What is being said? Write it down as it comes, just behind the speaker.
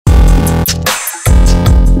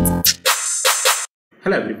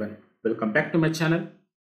Hello everyone, welcome back to my channel,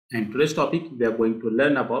 and today's topic we are going to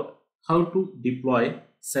learn about how to deploy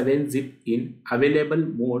 7-zip in available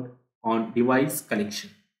mode on device collection.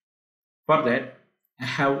 For that, I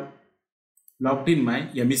have logged in my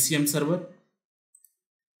Sccm server.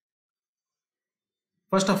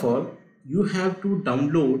 First of all, you have to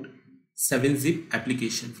download 7-zip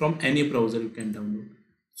application from any browser you can download.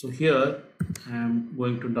 So here I am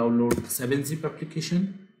going to download 7-zip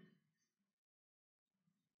application.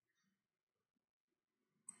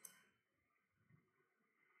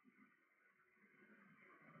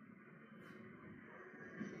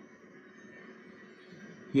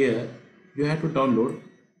 Here you have to download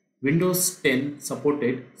Windows 10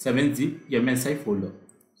 supported 7-zip MSI folder.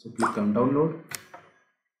 So click on download.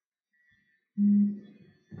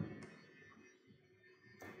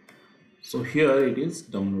 So here it is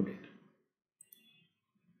downloaded.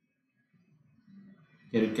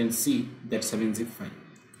 Here you can see that 7-zip file.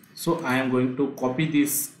 So I am going to copy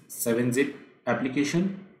this 7-zip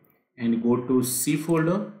application and go to C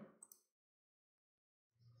folder.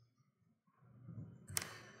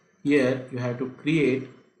 Here you have to create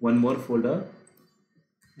one more folder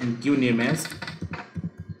and give name as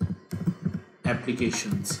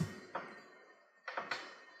applications.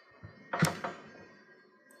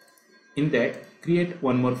 In that, create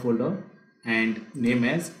one more folder and name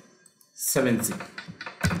as 7-zip.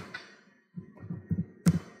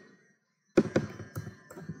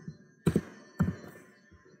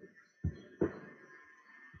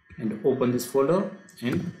 And open this folder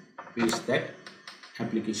and paste that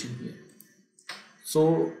application here.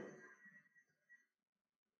 So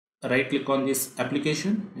right click on this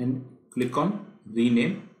application and click on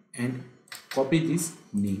rename and copy this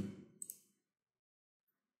name.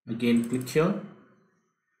 Again click here,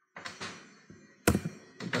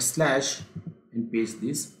 put a slash and paste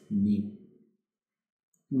this name.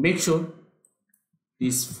 Make sure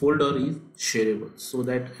this folder is shareable, so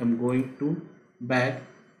that I'm going to back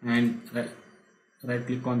and right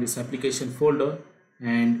click on this application folder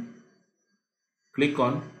and click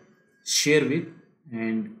on share with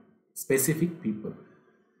and specific people.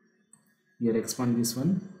 Here expand this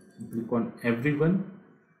one, click on everyone,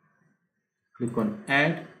 click on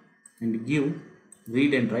add and give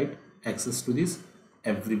read and write access to this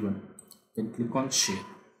everyone, then click on share.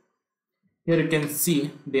 Here you can see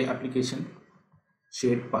the application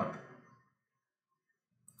shared path.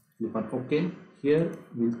 Click on OK. Here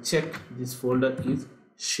we'll check this folder is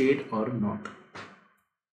shared or not.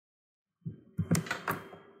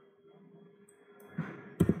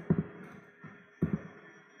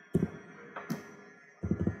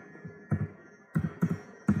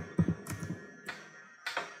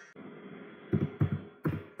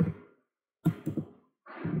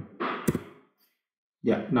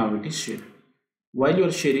 Yeah, now it is shared. While you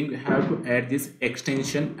are sharing, you have to add this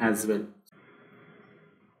extension as well.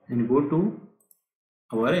 And go to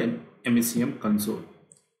our Sccm console.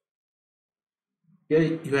 Here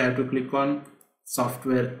you have to click on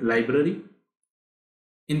software library.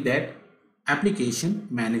 In that, application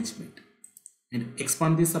management, and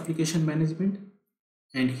expand this application management,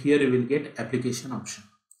 and here you will get application option.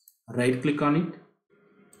 Right click on it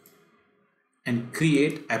and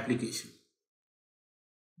create application.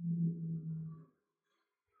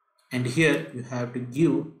 And here you have to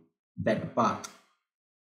give that path.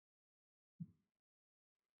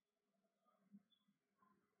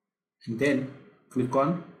 And then click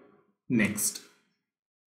on next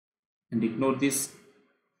and ignore this.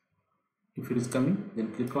 If it is coming,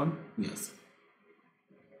 then click on yes.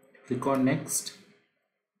 Click on next.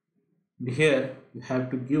 And here you have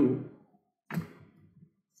to give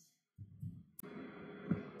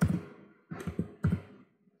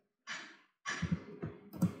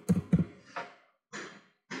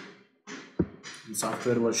the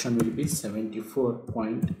software version will be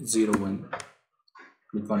 74.01.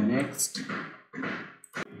 Click on next.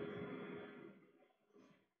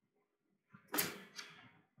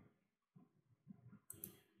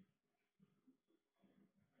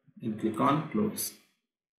 And click on close.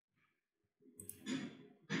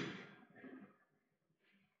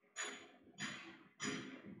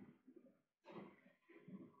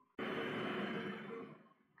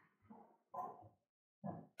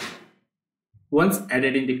 Once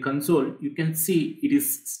added in the console, you can see it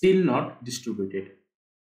is still not distributed.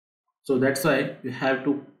 So that's why you have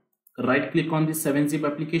to right click on the 7-zip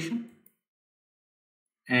application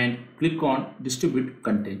and click on distribute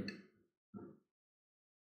content.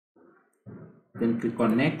 Then click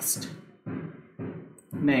on next,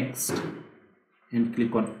 next, and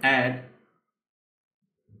click on add.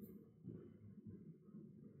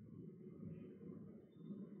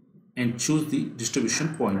 and choose the distribution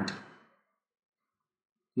point.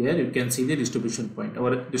 Here you can see the distribution point.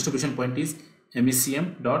 Our distribution point is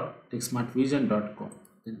mecm.techsmartvision.com.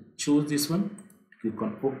 Then choose this one, click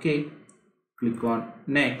on OK, click on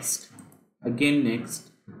next, again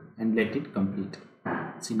next, and let it complete.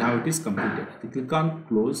 See, now it is completed. Click on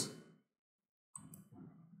close.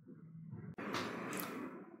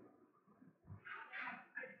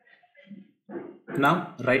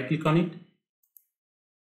 Now right click on it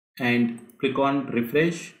and click on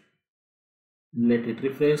refresh. Let it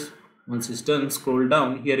refresh. Once it's done, scroll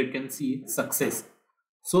down. Here you can see success.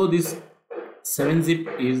 So this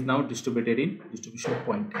 7-zip is now distributed in distribution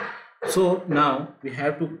point. So now we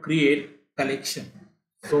have to create collection.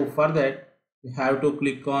 So for that we have to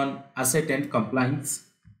click on asset and compliance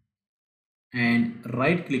and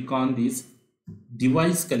right click on this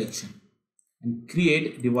device collection and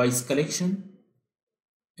create device collection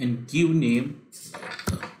and give name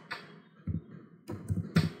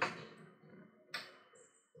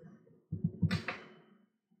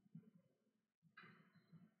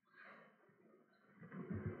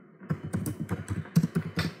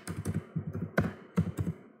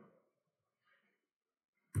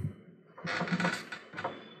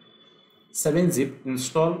 .7-zip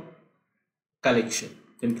install collection.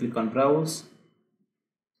 Then click on browse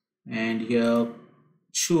and here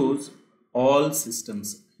choose all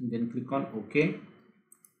systems and then click on OK,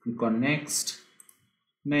 click on next,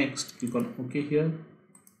 click on OK here,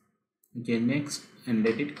 again next, and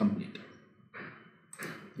let it complete.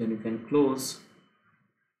 Then you can close.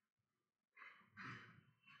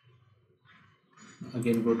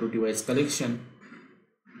 Again go to device collection.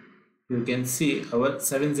 You can see our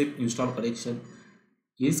 7-zip install collection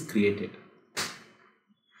is created.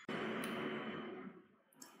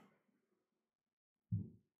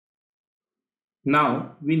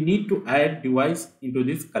 Now we need to add device into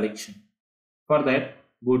this collection. For that,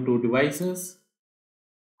 go to devices,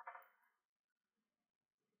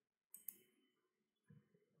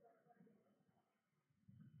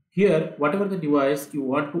 here whatever the device you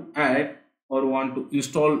want to add or want to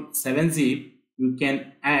install 7-zip, you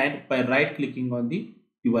can add by right clicking on the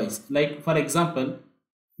device. Like for example,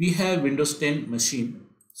 we have Windows 10 machine.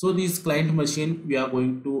 So this client machine we are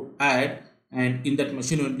going to add, and in that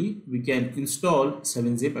machine only we can install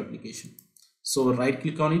 7-zip application. So right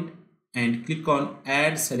click on it and click on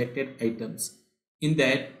add selected items. In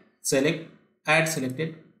that, select add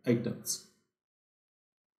selected items.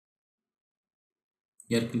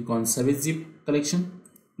 Here click on 7-zip collection,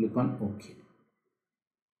 click on OK.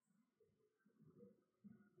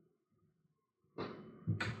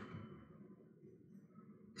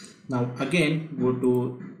 Now again go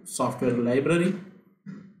to software library,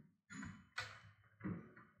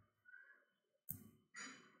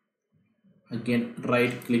 again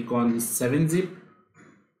right click on this 7-zip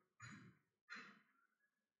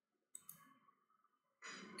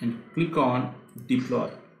and click on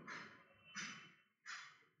deploy.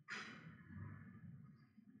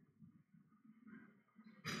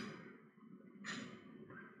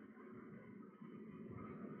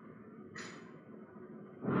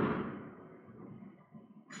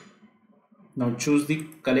 Now choose the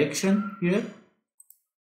collection here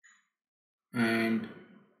and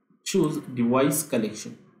choose device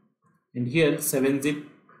collection, and here 7-zip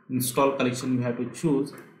install collection you have to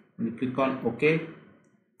choose and click on OK,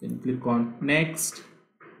 then click on next,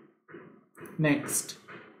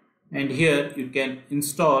 and here you can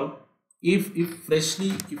install. If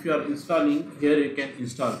freshly if you are installing, here you can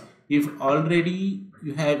install. If already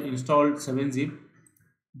you have installed 7-zip,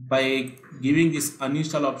 by giving this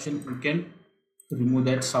uninstall option you can remove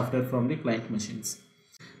that software from the client machines.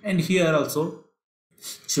 And here also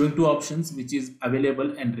showing two options, which is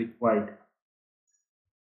available and required.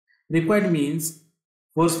 Required means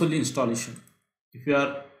forceful installation. If you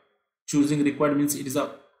are choosing required means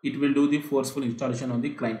it will do the forceful installation on the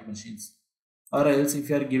client machines. Or else if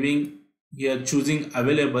you are giving here choosing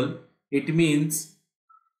available, it means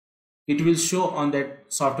it will show on that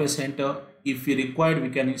software center. If we required we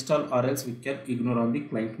can install, or else we can ignore on the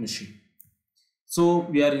client machine. So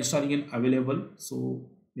we are installing in available, so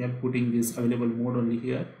we are putting this available mode only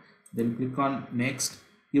here. Then click on next.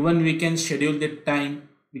 Even we can schedule the time,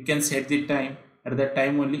 we can set the time. At that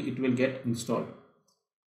time only it will get installed.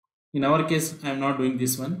 In our case I am not doing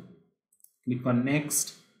this one. Click on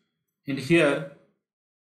next, and here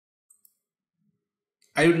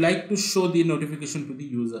I would like to show the notification to the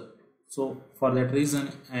user. So for that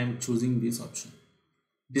reason I am choosing this option,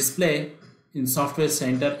 display in software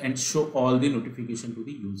center and show all the notification to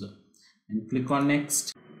the user, and click on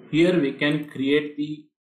next. Here we can create the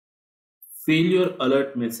failure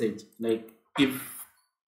alert message. Like if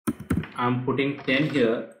I'm putting 10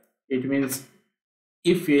 here, it means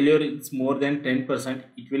if failure is more than 10%,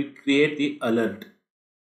 it will create the alert.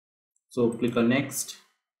 So click on next,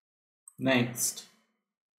 next,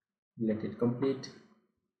 let it complete.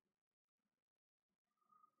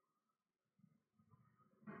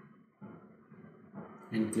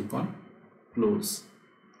 And click on close.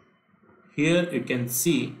 Here you can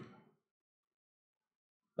see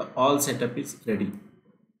the all setup is ready.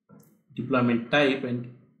 Deployment type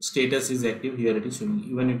and status is active. Here it is showing.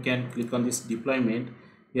 Even you can click on this deployment.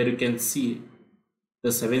 Here you can see the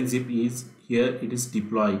 7-zip is here, it is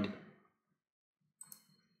deployed.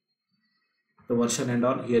 The version and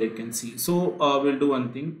all here you can see. So we'll do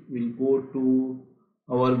one thing. We'll go to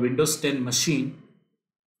our Windows 10 machine.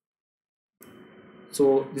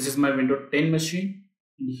 So this is my Windows 10 machine.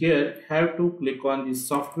 And here have to click on the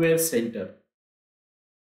software center.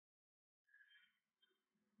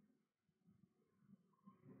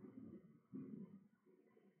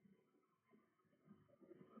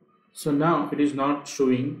 So now it is not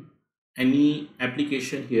showing any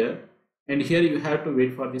application here, and here you have to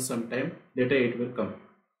wait for this some time. Later it will come.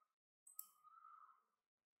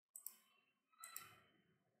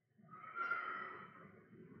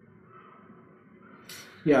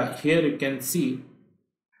 Yeah, here you can see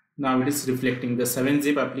now it is reflecting. The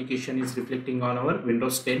 7-zip application is reflecting on our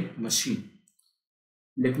Windows 10 machine.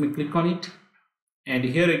 Let me click on it, and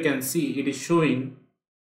here you can see it is showing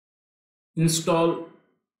install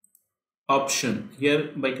option. Here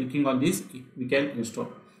by clicking on this we can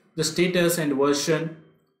install the status and version,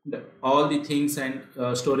 all the things and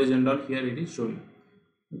storage and all here it is showing.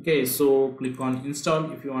 Okay, so click on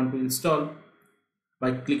install. If you want to install,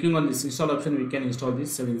 by clicking on this install option we can install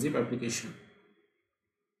this 7-zip application.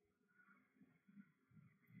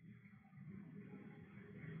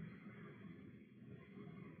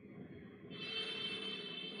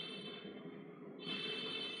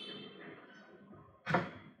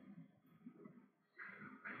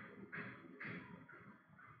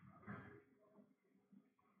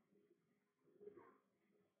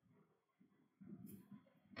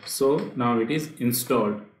 So now it is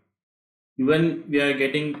installed. Even we are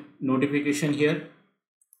getting notification here.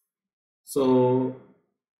 So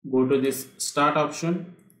go to this start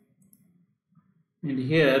option, and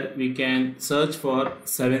here we can search for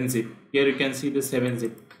 7-zip. Here you can see the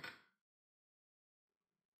 7-zip.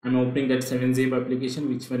 I'm opening that 7-zip application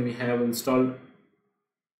which one we have installed,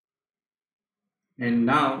 and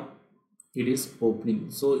now it is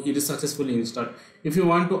opening. So it is successfully installed. If you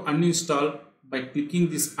want to uninstall, by clicking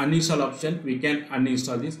this uninstall option we can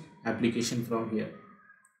uninstall this application from here.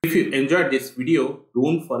 If you enjoyed this video,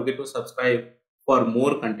 don't forget to subscribe for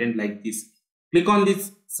more content like this. Click on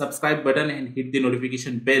this subscribe button and hit the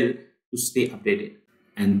notification bell to stay updated.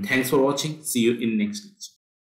 And thanks for watching. See you in next video.